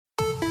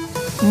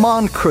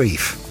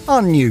Moncrief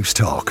on News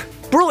Talk.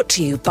 Brought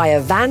to you by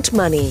Avant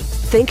Money.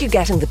 Think you're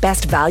getting the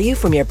best value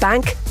from your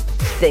bank?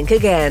 Think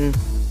again.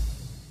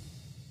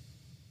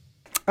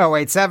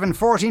 087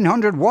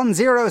 1400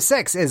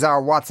 106 is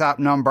our WhatsApp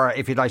number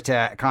if you'd like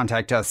to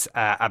contact us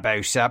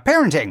about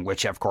parenting,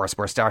 which of course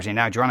we're starting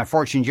now. Joanna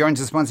Fortune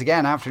joins us once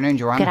again. Afternoon,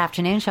 Joanna. Good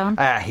afternoon, Sean.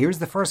 Here's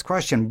the first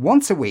question.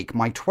 Once a week,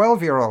 my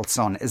 12-year-old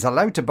son is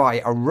allowed to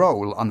buy a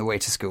roll on the way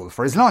to school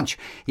for his lunch.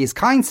 He is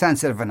kind,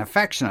 sensitive and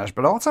affectionate,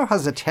 but also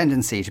has a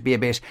tendency to be a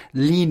bit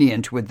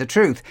lenient with the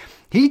truth.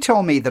 He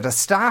told me that a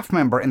staff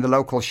member in the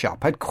local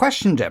shop had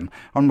questioned him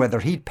on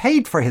whether he'd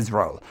paid for his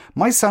roll.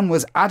 My son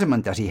was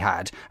adamant that he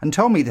had and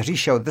told me that he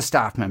showed the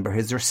staff member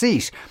his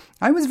receipt.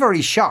 I was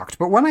very shocked,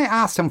 but when I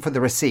asked him for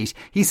the receipt,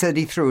 he said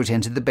he threw it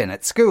into the bin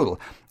at school.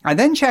 I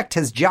then checked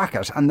his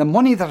jacket and the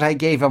money that I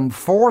gave him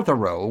for the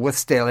roll was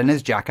still in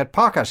his jacket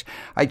pocket.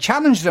 I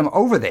challenged him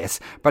over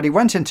this, but he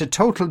went into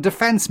total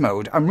defence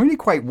mode. I'm really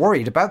quite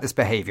worried about this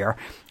behaviour,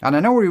 and I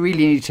know we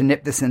really need to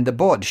nip this in the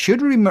bud.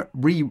 Should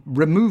we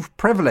remove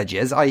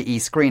privileges, i.e.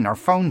 screen or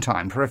phone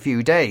time, for a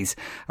few days?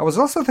 I was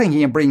also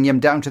thinking of bringing him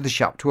down to the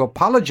shop to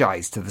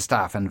apologise to the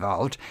staff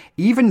involved.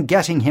 Even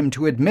getting him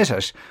to admit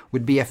it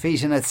would be a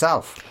feat in itself.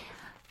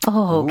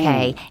 Oh,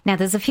 okay. Ooh. Now,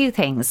 there's a few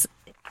things.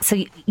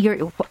 So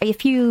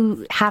if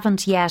you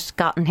haven't yet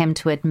gotten him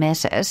to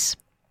admit it,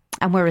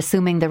 and we're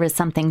assuming there is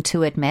something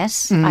to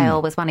admit, I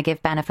always want to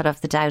give benefit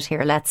of the doubt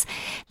here. Let's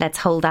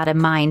hold that in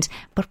mind.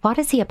 But what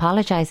is he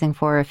apologising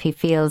for if he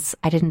feels,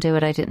 I didn't do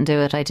it,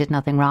 I did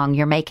nothing wrong?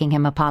 You're making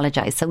him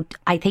apologise. So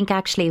I think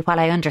actually, while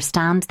I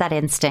understand that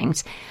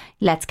instinct,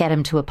 let's get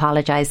him to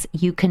apologise.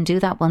 You can do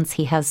that once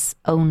he has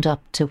owned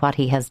up to what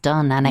he has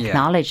done and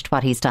acknowledged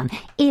what he's done,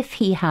 if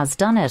he has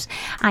done it.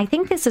 I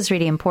think this is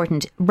really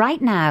important.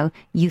 Right now,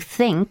 you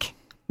think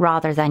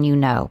rather than you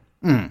know.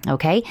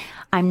 Okay,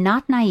 I'm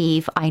not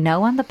naive. I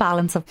know on the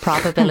balance of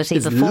probability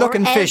before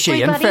looking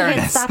fishy, in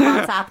fairness. Hits that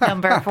WhatsApp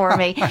number for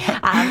me.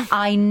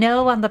 I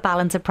know on the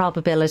balance of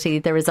probability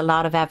there is a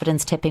lot of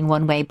evidence tipping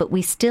one way, but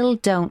we still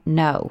don't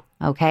know.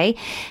 Okay,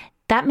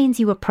 that means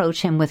you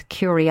approach him with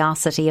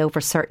curiosity over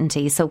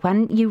certainty. So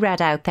when you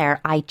read out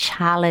there, I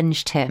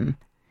challenged him.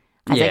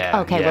 I was like,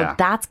 okay, well,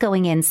 that's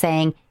going in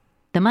saying,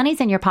 the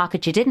money's in your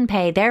pocket, you didn't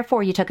pay,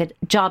 therefore you took a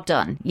job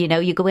done. You know,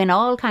 you go in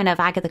all kind of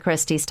Agatha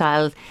Christie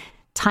style,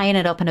 tying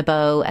it up in a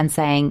bow and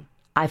saying,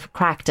 I've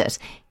cracked it.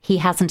 He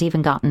hasn't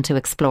even gotten to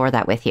explore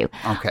that with you.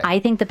 Okay. I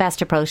think the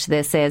best approach to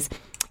this is,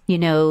 you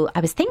know,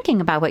 I was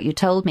thinking about what you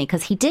told me,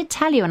 because he did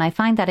tell you, and I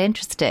find that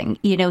interesting.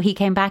 You know, he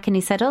came back and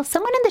he said, oh,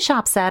 someone in the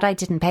shop said I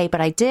didn't pay,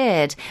 but I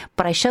did.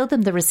 But I showed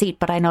them the receipt,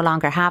 but I no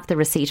longer have the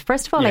receipt.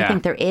 First of all, I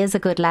think there is a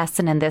good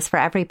lesson in this for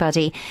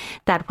everybody,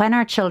 that when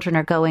our children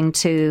are going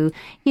to,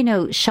 you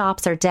know,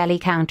 shops or deli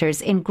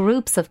counters in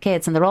groups of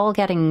kids and they're all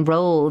getting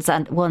rolls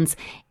at once,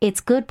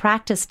 it's good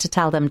practice to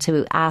tell them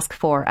to ask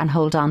for and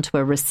hold on to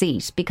a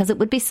receipt, because it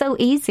would be so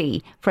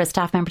easy for a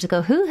staff member to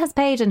go, who has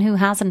paid and who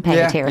hasn't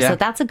paid here? So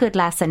that's a good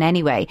lesson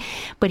anyway.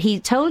 But he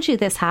told you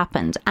this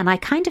happened, and I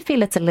kind of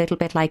feel it's a little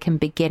bit like him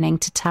beginning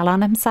to tell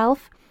on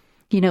himself.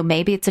 You know,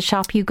 maybe it's a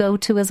shop you go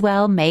to as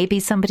well. Maybe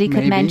somebody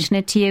could mention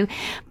it to you.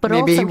 But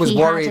maybe also he was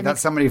worried that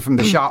somebody from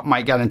the shop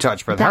might get in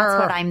touch with her. That's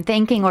what I'm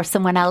thinking. Or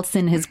someone else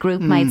in his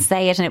group might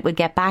say it and it would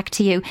get back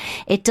to you.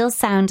 It does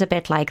sound a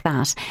bit like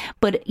that.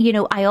 But, you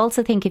know, I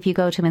also think if you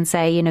go to him and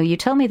say, you know, you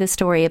told me the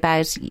story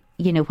about,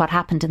 you know, what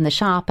happened in the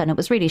shop and it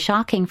was really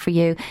shocking for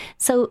you.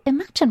 So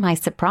imagine my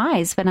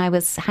surprise when I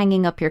was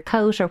hanging up your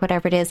coat or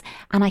whatever it is,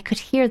 and I could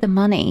hear the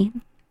money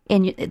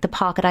in the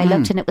pocket. I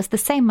looked and it was the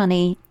same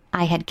money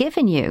I had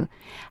given you.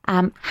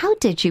 How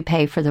did you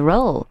pay for the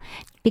roll?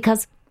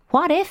 Because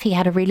what if he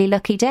had a really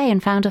lucky day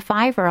and found a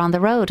fiver on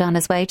the road on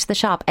his way to the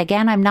shop?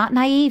 Again, I'm not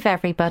naive,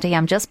 everybody.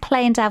 I'm just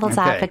playing devil's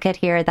advocate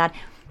here, that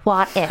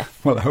what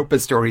if? Well, I hope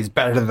his story's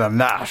better than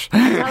that.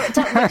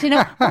 But, you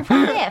know,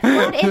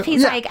 what if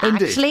he's like,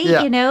 actually,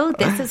 you know,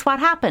 this is what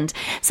happened.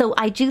 So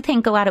I do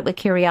think go at it with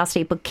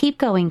curiosity, but keep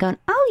going,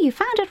 oh, you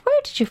found it.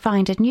 Where did you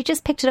find it? And you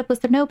just picked it up. Was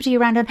there nobody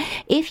around? And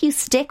if you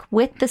stick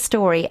with the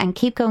story and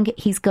keep going,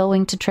 he's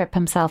going to trip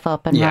himself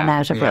up and run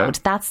out of road.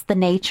 That's the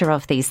nature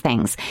of these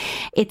things.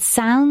 It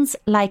sounds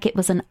like it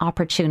was an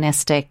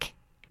opportunistic,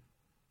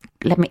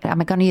 am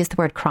I going to use the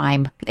word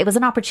crime? It was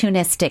an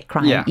opportunistic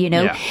crime, you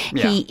know.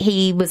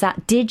 He was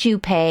at, did you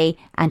pay?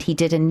 And he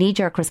did a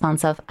knee-jerk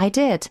response of, I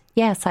did.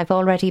 Yes, I've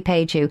already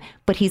paid you.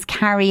 But he's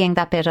carrying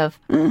that bit of,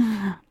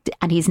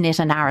 and he's knit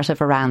a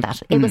narrative around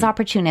that. It was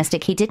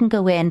opportunistic. He didn't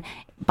go in,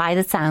 by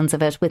the sounds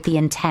of it, with the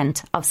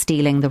intent of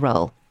stealing the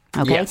role.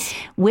 Okay. Yes.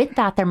 With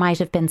that, there might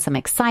have been some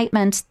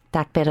excitement,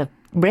 that bit of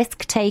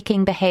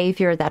risk-taking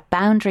behaviour, that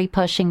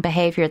boundary-pushing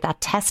behaviour, that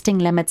testing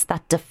limits,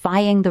 that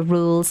defying the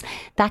rules.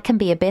 That can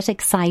be a bit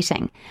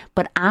exciting.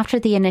 But after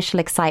the initial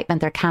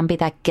excitement, there can be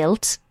that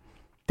guilt.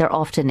 There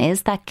often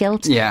is that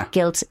guilt.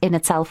 Guilt in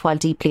itself, while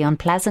deeply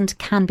unpleasant,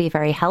 can be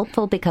very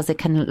helpful, because it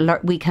can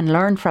we can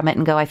learn from it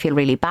and go, I feel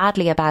really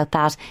badly about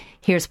that.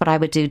 Here's what I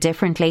would do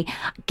differently.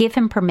 Give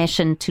him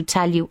permission to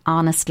tell you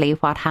honestly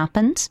what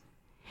happened.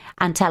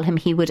 and tell him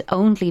he would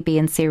only be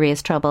in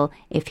serious trouble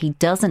if he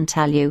doesn't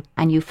tell you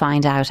and you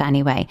find out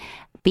anyway.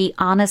 Be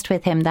honest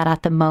with him that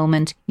at the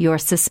moment your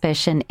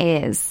suspicion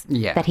is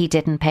that he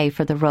didn't pay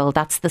for the role.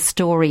 That's the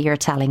story you're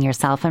telling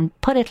yourself. And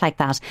put it like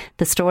that.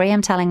 The story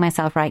I'm telling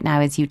myself right now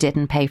is you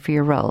didn't pay for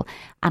your role.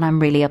 And I'm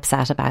really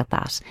upset about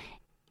that.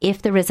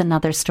 If there is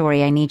another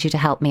story, I need you to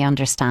help me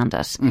understand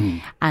it.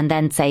 And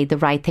then say the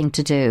right thing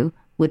to do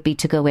would be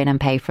to go in and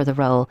pay for the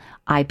role.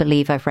 I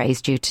believe I've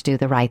raised you to do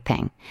the right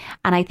thing.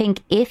 And I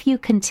think if you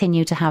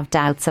continue to have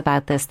doubts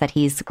about this, that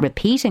he's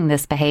repeating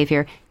this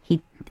behaviour,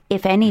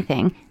 if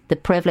anything, the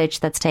privilege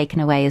that's taken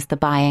away is the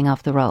buying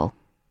of the role.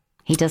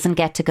 He doesn't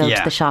get to go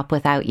to the shop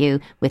without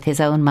you with his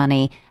own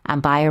money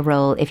and buy a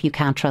role. If you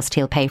can't trust,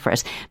 he'll pay for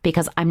it.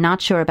 Because I'm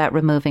not sure about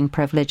removing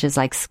privileges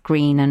like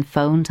screen and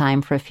phone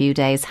time for a few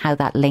days, how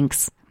that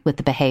links with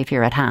the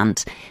behaviour at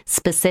hand.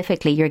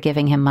 Specifically, you're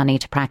giving him money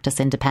to practice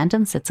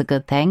independence. It's a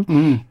good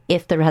thing.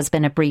 If there has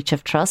been a breach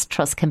of trust,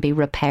 trust can be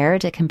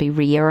repaired, it can be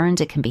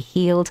re-earned, it can be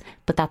healed,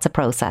 but that's a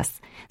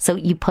process. So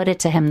you put it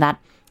to him that,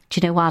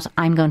 do you know what,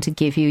 I'm going to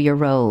give you your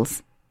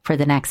roles for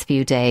the next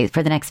few days,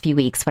 for the next few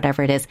weeks,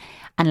 whatever it is,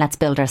 and let's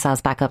build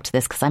ourselves back up to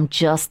this,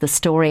 because the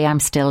story I'm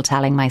still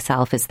telling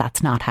myself is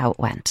that's not how it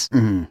went.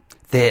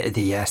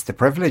 The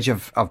privilege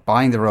of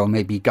buying the role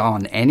may be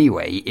gone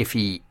anyway if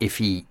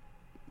he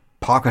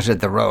pocketed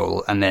the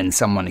role and then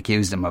someone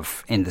accused him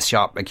of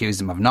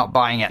not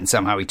buying it and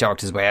somehow he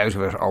talked his way out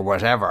of it or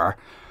whatever.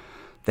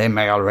 They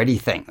may already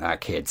think that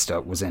kid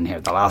was in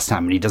here the last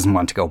time and he doesn't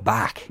want to go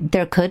back.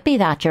 There could be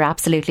that. You're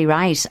absolutely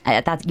right.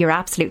 You're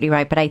absolutely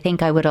right. But I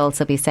think I would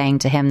also be saying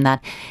to him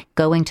that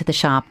going to the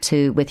shop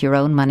with your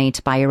own money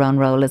to buy your own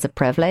role is a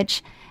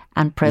privilege.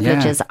 And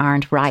privileges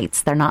aren't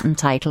rights. They're not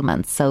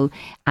entitlements. So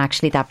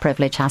actually that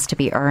privilege has to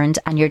be earned.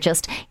 And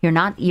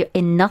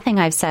in nothing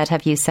I've said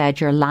have you said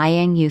you're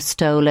lying, you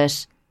stole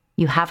it.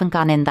 You haven't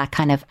gone in that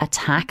kind of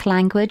attack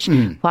language.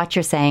 What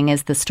you're saying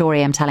is the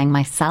story I'm telling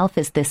myself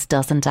is this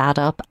doesn't add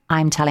up.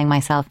 I'm telling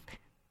myself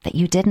that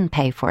you didn't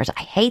pay for it.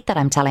 I hate that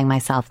I'm telling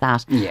myself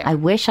that. I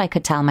wish I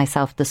could tell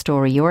myself the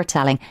story you're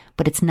telling,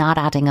 but it's not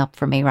adding up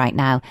for me right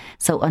now.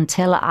 So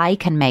until I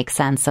can make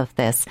sense of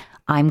this,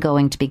 I'm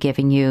going to be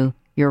giving you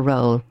your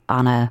role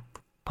on a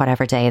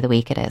whatever day of the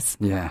week it is.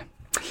 Yeah.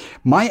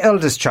 My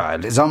eldest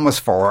child is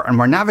almost 4 and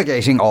we're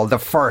navigating all the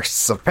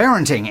firsts of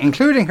parenting,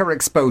 including her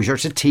exposure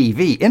to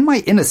TV. In my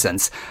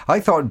innocence,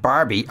 I thought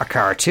Barbie, a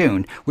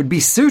cartoon, would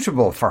be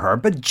suitable for her,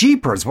 but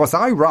jeepers, was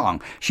I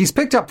wrong. She's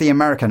picked up the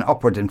American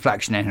upward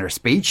inflection in her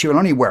speech. She will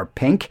only wear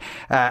pink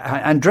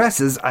and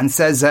dresses and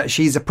says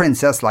she's a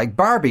princess like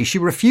Barbie. She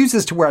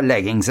refuses to wear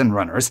leggings and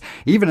runners,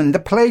 even in the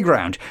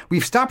playground.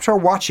 We've stopped her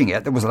watching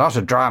it. There was a lot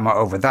of drama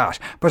over that.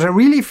 But I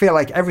really feel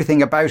like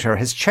everything about her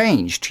has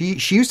changed.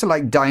 She used to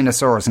like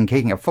dinosaurs and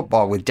kicking a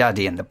football with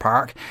Daddy in the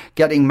park,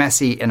 getting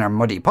messy in her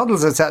muddy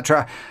puddles,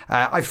 etc.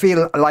 I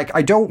feel like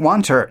I don't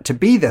want her to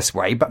be this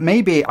way, but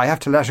maybe I have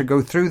to let her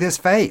go through this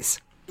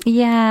phase.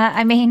 Yeah,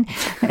 I mean,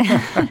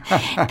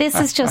 this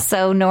is just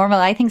so normal.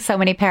 I think so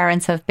many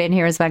parents have been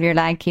here as well. You're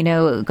like,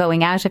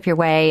 going out of your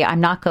way. I'm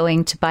not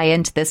going to buy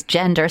into this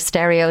gender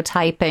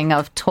stereotyping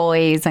of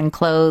toys and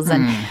clothes.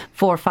 And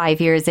 4 or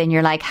 5 years in,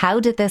 you're like, how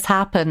did this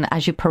happen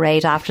as you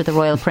parade after the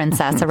royal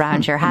princess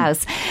around your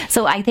house?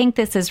 So I think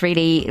this is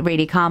really,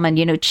 really common.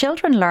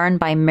 Children learn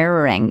by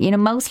mirroring,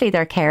 mostly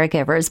their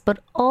caregivers, but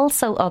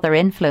also other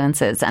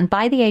influences. And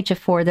by the age of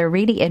 4, they're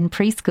really in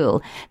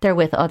preschool. They're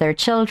with other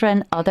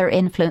children, other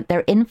influences.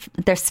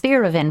 Their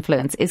sphere of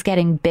influence is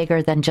getting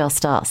bigger than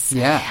just us.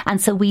 Yeah.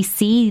 And so we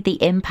see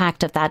the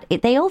impact of that.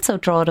 They also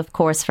draw it, of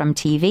course, from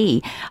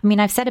TV. I mean,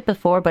 I've said it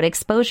before, but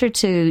exposure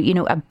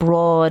to, a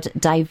broad,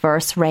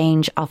 diverse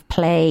range of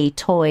play,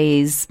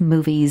 toys,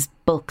 movies,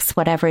 books,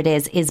 whatever it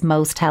is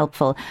most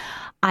helpful.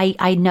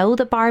 I know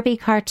the Barbie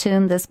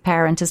cartoon this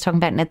parent is talking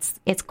about, and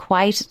it's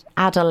quite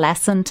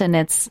adolescent, and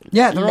it's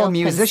they're all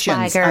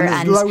musicians, and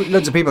there's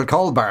loads of people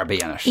called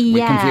Barbie in it.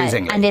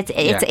 Confusingly,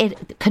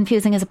 and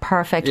confusing is a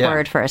perfect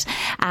word for it.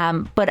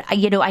 But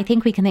I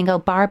think we can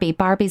think,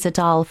 Barbie's a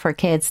doll for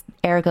kids,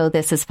 ergo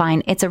this is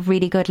fine. It's a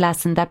really good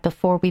lesson that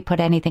before we put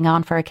anything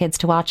on for our kids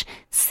to watch,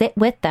 sit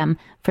with them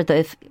for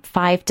the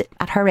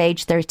at her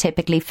age, they're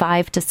typically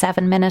 5 to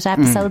 7 minute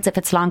episodes. If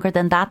it's longer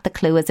than that, the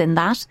clue is in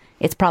that.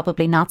 It's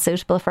probably not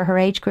suitable for her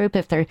age group.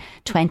 If they're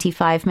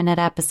 25-minute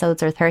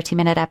episodes or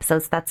 30-minute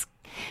episodes, that's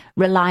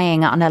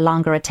relying on a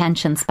longer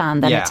attention span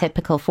than a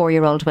typical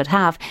 4-year-old would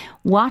have.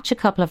 Watch a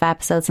couple of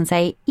episodes and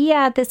say,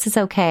 yeah, this is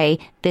okay,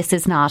 this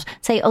is not.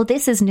 Say, oh,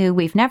 this is new,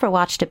 we've never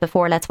watched it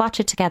before, let's watch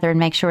it together and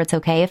make sure it's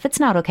okay. If it's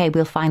not okay,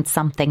 we'll find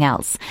something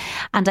else.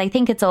 And I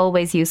think it's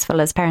always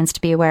useful as parents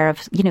to be aware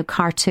of,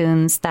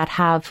 cartoons that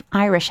have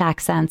Irish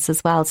accents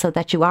as well, so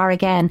that you are,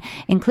 again,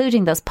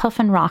 including those.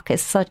 Puffin Rock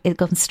it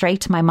goes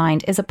straight to my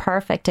mind, is a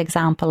perfect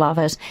example of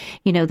it.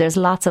 There's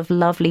lots of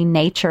lovely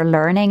nature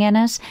learning in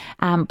it,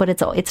 but it's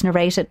it's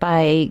narrated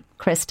by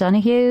Chris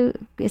Donahue.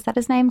 Is that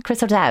his name?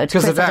 Chris O'Dowd.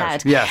 Chris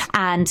O'Dowd, yes.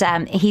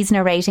 And he's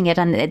narrating it,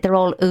 and they're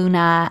all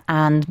Una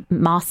and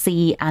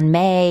Mossy and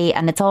May,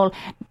 and it's all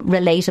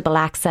relatable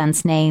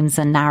accents, names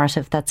and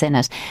narrative that's in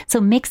it.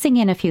 So mixing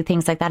in a few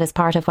things like that is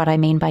part of what I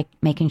mean by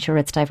making sure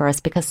it's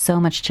diverse, because so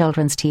much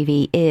children's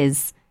TV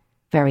is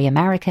very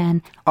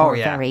American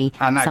very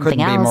and that something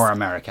couldn't else. be more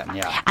American,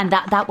 yeah. And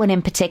that one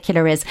in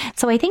particular is.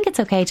 So I think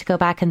it's okay to go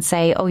back and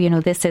say, oh,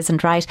 this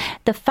isn't right.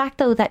 The fact,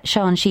 though, that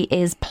Sean, she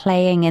is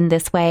playing in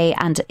this way,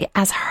 and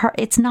as her,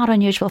 it's not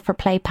unusual for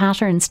play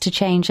patterns to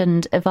change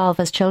and evolve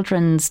as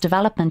children's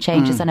development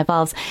changes and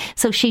evolves.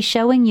 So she's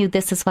showing you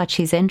this is what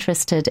she's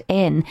interested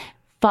in.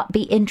 But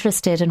be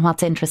interested in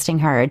what's interesting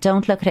her.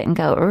 Don't look at it and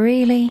go,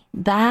 really?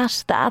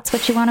 That's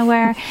what you want to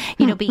wear?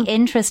 Be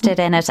interested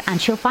in it, and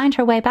she'll find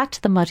her way back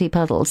to the muddy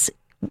puddles.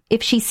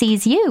 If she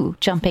sees you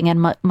jumping in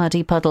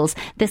muddy puddles,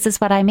 this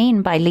is what I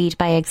mean by lead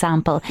by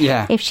example.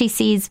 Yeah. If she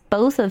sees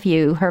both of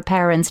you, her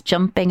parents,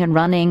 jumping and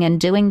running and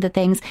doing the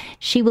things,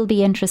 she will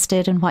be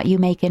interested in what you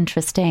make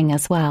interesting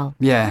as well.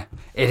 Yeah.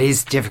 It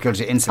is difficult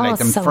to insulate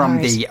them so from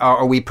hard.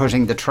 are we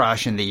putting the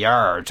trash in the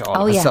yard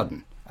all of a yeah.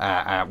 sudden?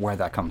 Where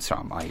that comes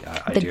from. I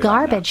the do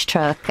garbage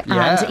truck.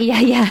 Yeah. And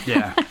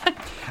yeah.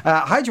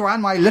 Hi,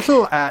 Joanne. My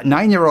little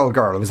 9-year-old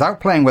girl was out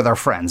playing with her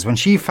friends when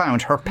she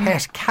found her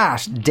pet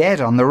cat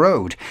dead on the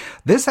road.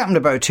 This happened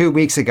about 2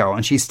 weeks ago,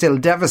 and she's still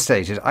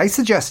devastated. I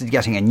suggested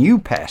getting a new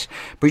pet,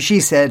 but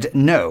she said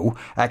no,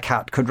 a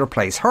cat could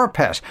replace her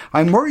pet.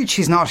 I'm worried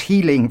she's not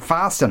healing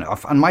fast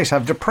enough and might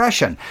have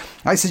depression.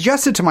 I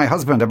suggested to my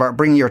husband about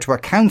bringing her to a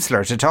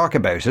counsellor to talk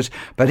about it,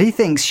 but he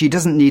thinks she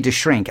doesn't need to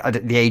shrink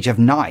at the age of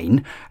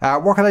 9.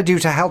 What can I do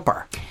to help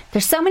her?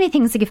 There's so many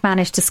things that you've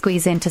managed to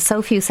squeeze into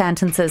so few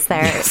sentences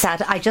there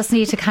that I just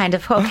need to kind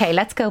of, okay,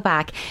 let's go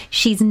back.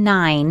 She's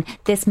 9.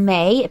 It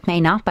may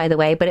not, by the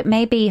way, but it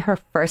may be her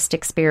first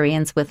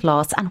experience with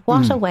loss. And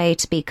what a way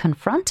to be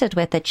confronted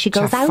with it. She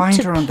goes out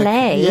to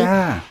play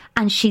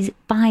and she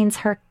finds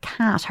her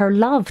cat, her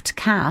loved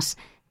cat,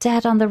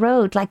 dead on the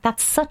road. Like,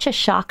 that's such a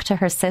shock to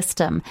her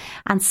system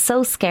and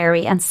so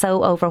scary and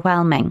so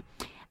overwhelming.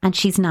 And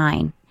she's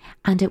 9.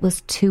 And it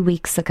was 2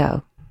 weeks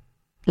ago.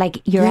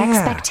 Like, your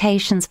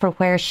expectations for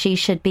where she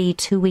should be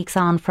 2 weeks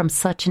on from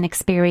such an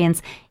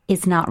experience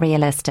is not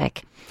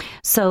realistic.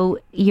 So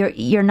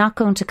you're not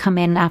going to come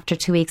in after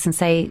 2 weeks and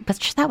say, but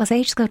that was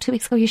ages ago, 2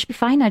 weeks ago, you should be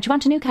fine now. Do you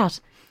want a new cat?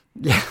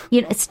 Yeah.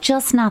 It's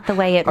just not the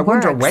way it works. I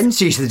wonder when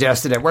she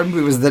suggested it. When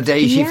was the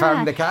day she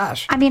found the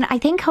cat? I mean, I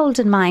think hold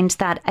in mind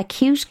that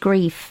acute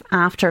grief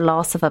after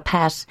loss of a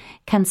pet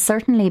can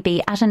certainly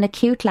be at an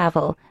acute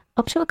level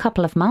up to a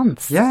couple of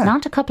months,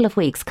 not a couple of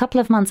weeks, couple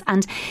of months.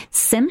 And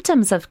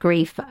symptoms of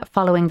grief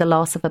following the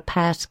loss of a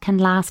pet can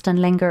last and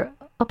linger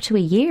up to a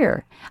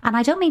year. And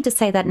I don't mean to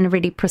say that in a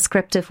really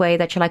prescriptive way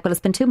that you're like, well,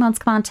 it's been 2 months,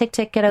 come on, tick,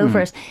 tick, get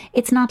over it.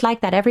 It's not like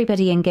that.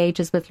 Everybody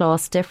engages with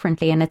loss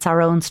differently, and it's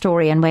our own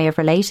story and way of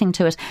relating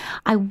to it.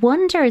 I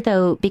wonder,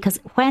 though, because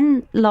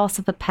when loss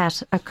of a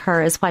pet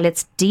occurs, while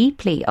it's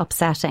deeply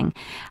upsetting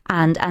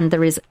and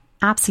there is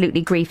absolutely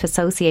grief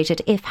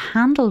associated, if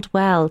handled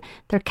well,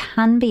 there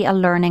can be a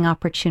learning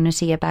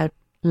opportunity about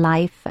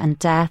life and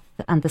death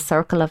and the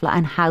circle of life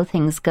and how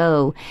things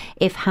go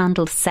if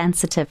handled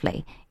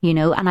sensitively,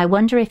 and I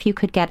wonder if you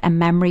could get a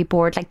memory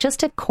board, like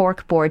just a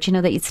cork board,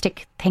 that you'd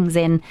stick things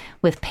in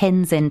with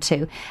pins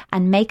into,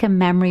 and make a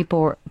memory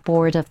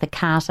board of the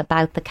cat,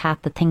 about the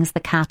cat, the things the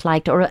cat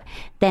liked, or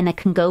then it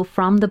can go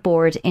from the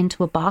board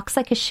into a box,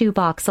 like a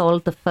shoebox, all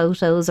of the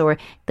photos or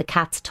the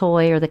cat's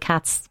toy or the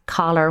cat's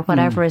collar,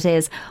 whatever it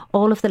is,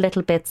 all of the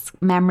little bits,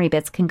 memory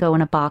bits can go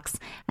in a box,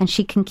 and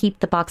she can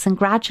keep the box, and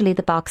gradually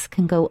the box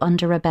can go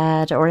under a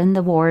bed or in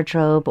the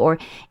wardrobe, or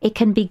it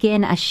can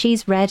begin as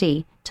she's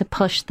ready to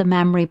push the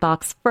memory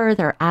box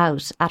further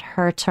out at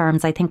her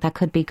terms. I think that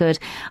could be good.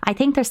 I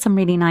think there's some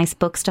really nice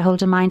books to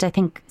hold in mind. I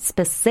think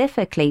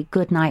specifically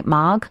Goodnight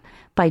Mog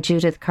by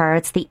Judith Kerr.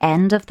 It's the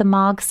end of the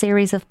Mog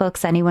series of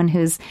books. Anyone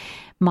who's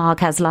Mog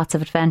has lots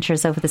of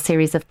adventures over the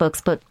series of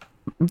books, but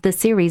the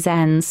series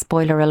ends,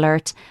 spoiler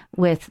alert,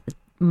 with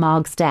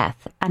Mog's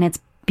death, and it's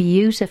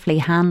beautifully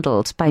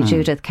handled by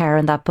Judith Kerr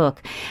in that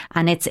book.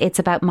 And it's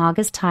about Mog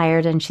is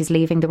tired and she's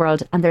leaving the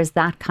world, and there's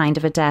that kind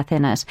of a death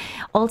in it.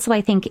 Also,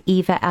 I think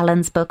Eva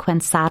Ellen's book When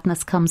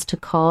Sadness Comes to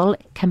Call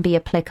can be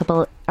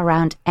applicable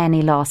around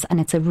any loss, and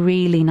it's a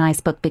really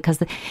nice book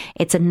because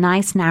it's a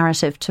nice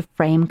narrative to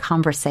frame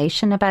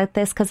conversation about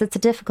this, because it's a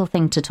difficult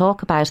thing to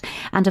talk about.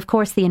 And of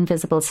course, The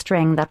Invisible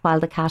String, that while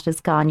the cat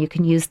is gone, you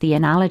can use the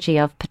analogy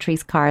of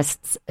Patrice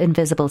Karst's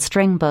Invisible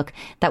String book,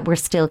 that we're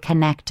still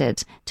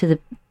connected to the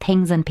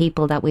things and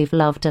people that we've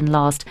loved and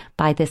lost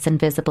by this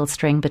invisible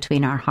string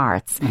between our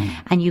hearts.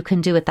 And you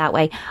can do it that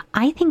way.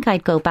 I think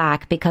I'd go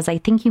back, because I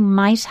think you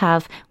might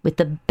have, with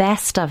the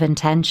best of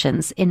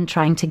intentions in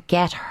trying to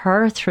get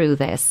her through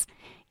this,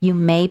 you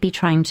may be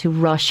trying to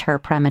rush her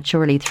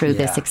prematurely through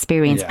this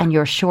experience, and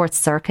you're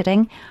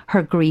short-circuiting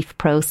her grief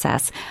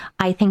process.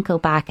 I think go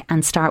back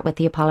and start with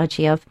the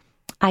apology of,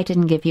 I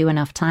didn't give you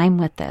enough time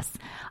with this.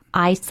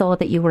 I saw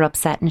that you were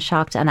upset and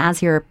shocked. And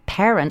as your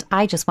parent,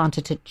 I just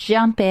wanted to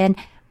jump in,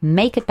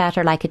 make it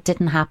better like it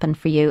didn't happen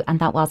for you. And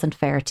that wasn't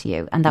fair to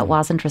you. And that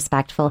wasn't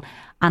respectful.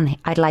 And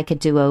I'd like a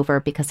do-over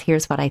because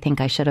here's what I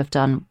think I should have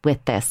done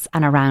with this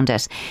and around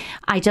it.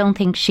 I don't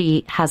think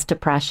she has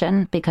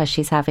depression because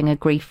she's having a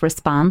grief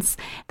response.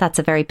 That's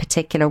a very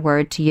particular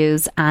word to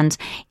use. And,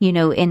 you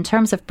know, in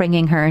terms of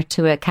bringing her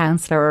to a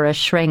counsellor or a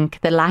shrink,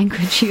 the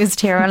language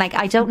used here, like,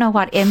 I don't know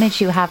what image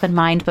you have in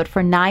mind, but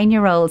for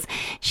 9-year-olds,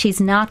 she's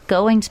not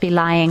going to be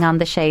lying on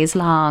the chaise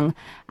longue,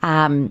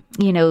 30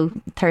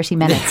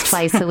 minutes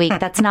twice a week.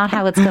 That's not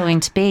how it's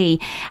going to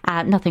be.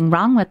 Nothing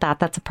wrong with that.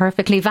 That's a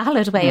perfectly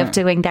valid way of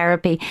doing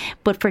therapy.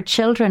 But for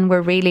children,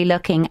 we're really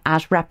looking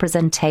at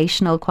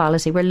representational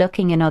quality. We're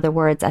looking, in other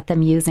words, at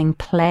them using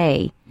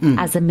play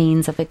as a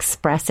means of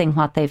expressing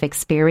what they've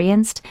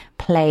experienced,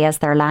 play as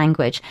their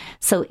language.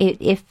 So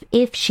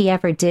if she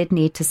ever did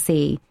need to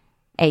see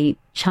a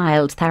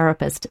child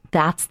therapist,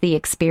 that's the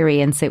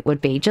experience it would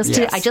be.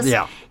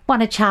 I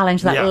want to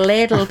challenge that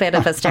little bit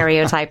of a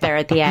stereotype there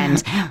at the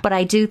end. But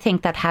I do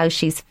think that how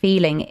she's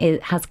feeling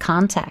has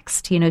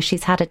context. You know,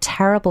 she's had a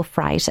terrible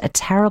fright, a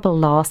terrible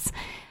loss.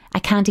 I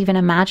can't even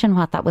imagine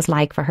what that was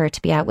like for her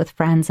to be out with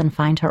friends and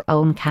find her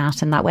own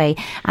cat in that way.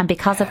 And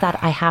because of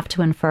that, I have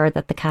to infer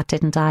that the cat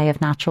didn't die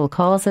of natural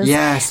causes.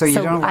 Yeah, so you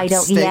don't know what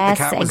state the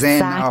cat was in.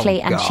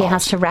 Exactly. Oh, and she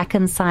has to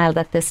reconcile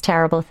that this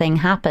terrible thing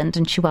happened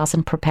and she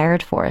wasn't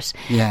prepared for it.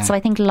 Yeah. So I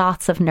think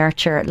lots of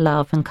nurture,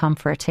 love and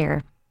comfort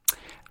here.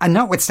 And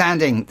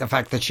notwithstanding the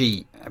fact that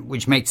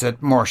which makes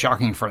it more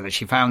shocking for her that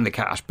she found the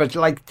cat, but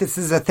like this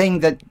is a thing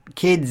that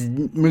kids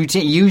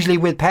usually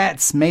with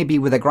pets, maybe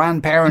with a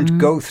grandparent,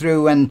 go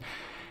through, and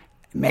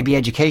maybe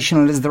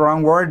educational is the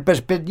wrong word,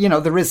 but you know,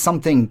 there is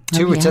something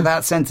to it, to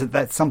that sense that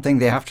that's something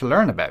they have to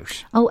learn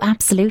about. Oh,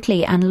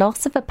 absolutely. And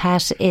loss of a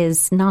pet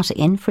is not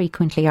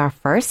infrequently our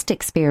first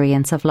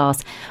experience of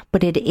loss,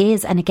 but it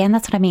is, and again,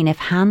 that's what I mean, if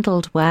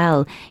handled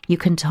well, you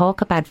can talk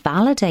about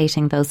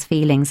validating those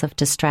feelings of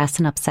distress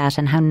and upset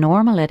and how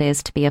normal it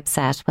is to be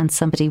upset when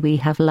somebody we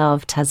have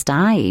loved has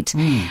died.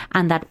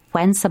 And that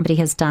when somebody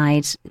has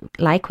died,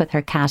 like with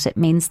her cat, it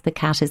means the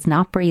cat is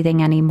not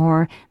breathing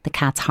anymore, the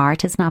cat's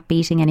heart is not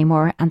beating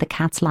anymore, and the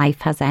cat's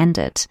life has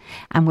ended.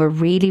 And we're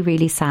really,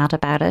 really sad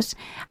about it.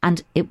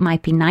 And it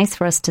might be nice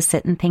for us to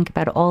sit and think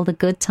about all the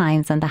good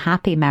times and the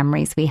happy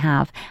memories we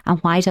have. And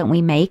why don't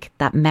we make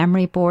that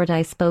memory board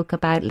I spoke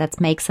about?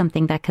 Let's make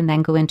something that can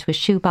then go into a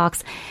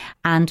shoebox.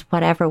 And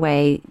whatever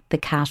way the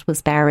cat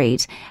was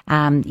buried,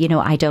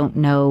 I don't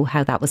know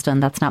how that was done.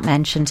 That's not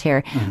mentioned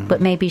here. But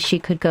maybe she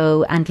could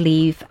go and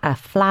leave a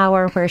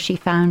flower where she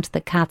found the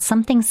cat,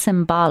 something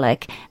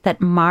symbolic that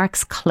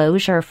marks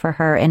closure for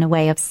her in a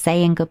way of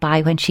saying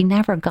goodbye when she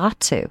never got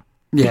to.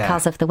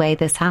 Because of the way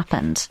this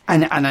happened.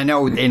 And I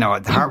know,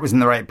 the heart was in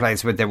the right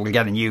place with we'll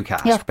get a new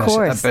cat. Yeah, of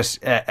course.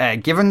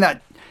 But given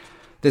that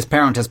this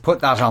parent has put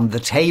that on the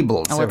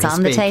table, so it's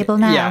on the table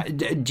now. Yeah,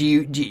 do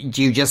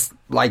you just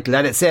like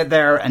let it sit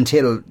there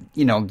until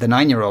the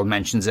 9-year-old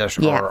mentions it,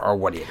 or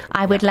what do you do?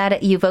 I would let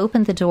it. You've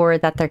opened the door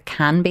that there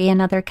can be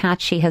another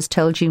cat. She has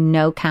told you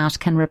no cat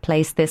can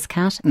replace this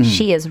cat.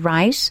 She is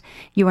right.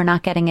 You are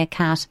not getting a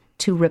cat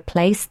to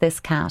replace this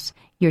cat.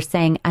 You're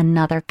saying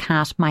another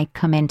cat might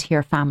come into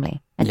your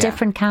family, a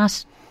different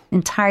cat.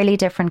 Entirely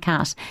different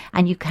cat,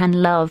 and you can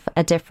love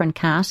a different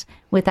cat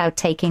without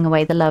taking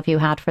away the love you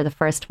had for the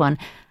first one.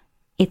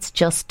 It's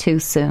just too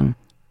soon.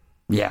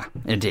 Yeah,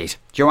 indeed.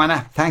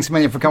 Joanna, thanks a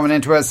million for coming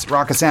into us.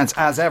 Rocket Sense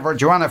as ever.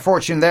 Joanna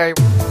Fortune there.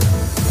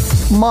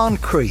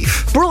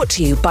 Moncrief. Brought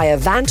to you by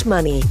Avant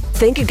Money.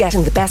 Think you're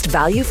getting the best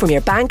value from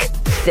your bank?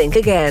 Think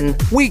again.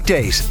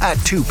 Weekdays at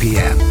 2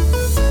 p.m.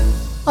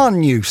 on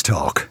News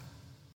Talk.